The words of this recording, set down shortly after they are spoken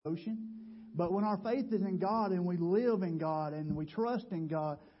emotion. But when our faith is in God and we live in God and we trust in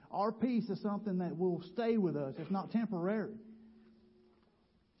God, our peace is something that will stay with us. It's not temporary.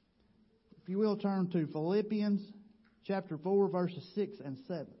 If you will, turn to Philippians chapter 4, verses 6 and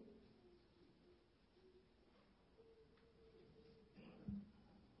 7.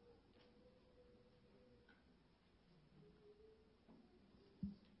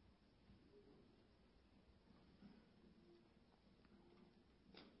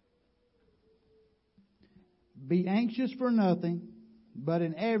 Be anxious for nothing, but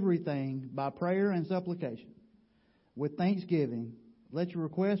in everything, by prayer and supplication, with thanksgiving, let your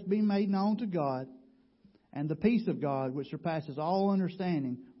requests be made known to God, and the peace of God, which surpasses all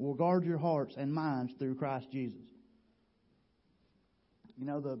understanding, will guard your hearts and minds through Christ Jesus. You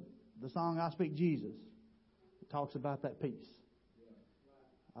know, the song, I Speak Jesus, it talks about that peace.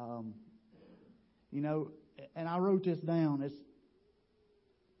 You know, and I wrote this down.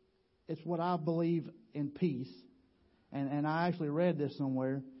 It's what I believe in peace. And I actually read this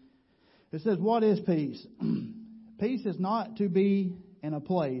somewhere. It says, what is peace? Peace is not to be in a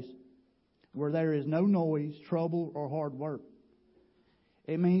place where there is no noise, trouble, or hard work.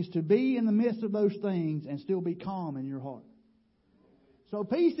 It means to be in the midst of those things and still be calm in your heart. So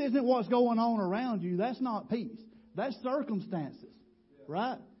peace isn't what's going on around you. That's not peace. That's circumstances,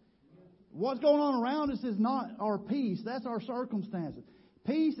 right? What's going on around us is not our peace. That's our circumstances.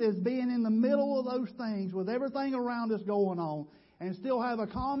 Peace is being in the middle of those things with everything around us going on and still have a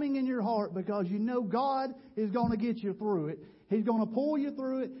calming in your heart because you know God is going to get you through it. He's going to pull you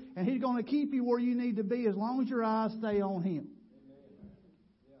through it, and He's going to keep you where you need to be as long as your eyes stay on Him.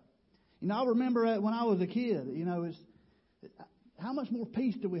 You know, I remember when I was a kid, you know, how much more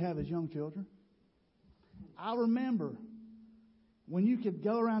peace do we have as young children? I remember when you could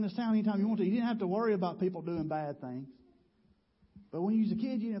go around this town anytime you want to. You didn't have to worry about people doing bad things. But when you was a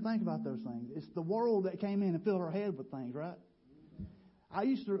kid, you didn't think about those things. It's the world that came in and filled our head with things, right? I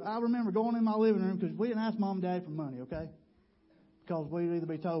remember going in my living room because we didn't ask Mom and Dad for money, okay? Because we'd either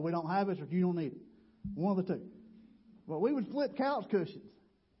be told we don't have it or you don't need it. One of the two. But we would flip couch cushions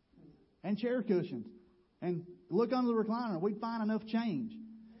and chair cushions and look under the recliner. We'd find enough change.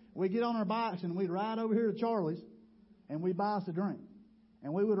 We'd get on our bikes and we'd ride over here to Charlie's and we'd buy us a drink.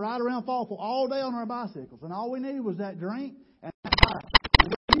 And we would ride around Fawful all day on our bicycles. And all we needed was that drink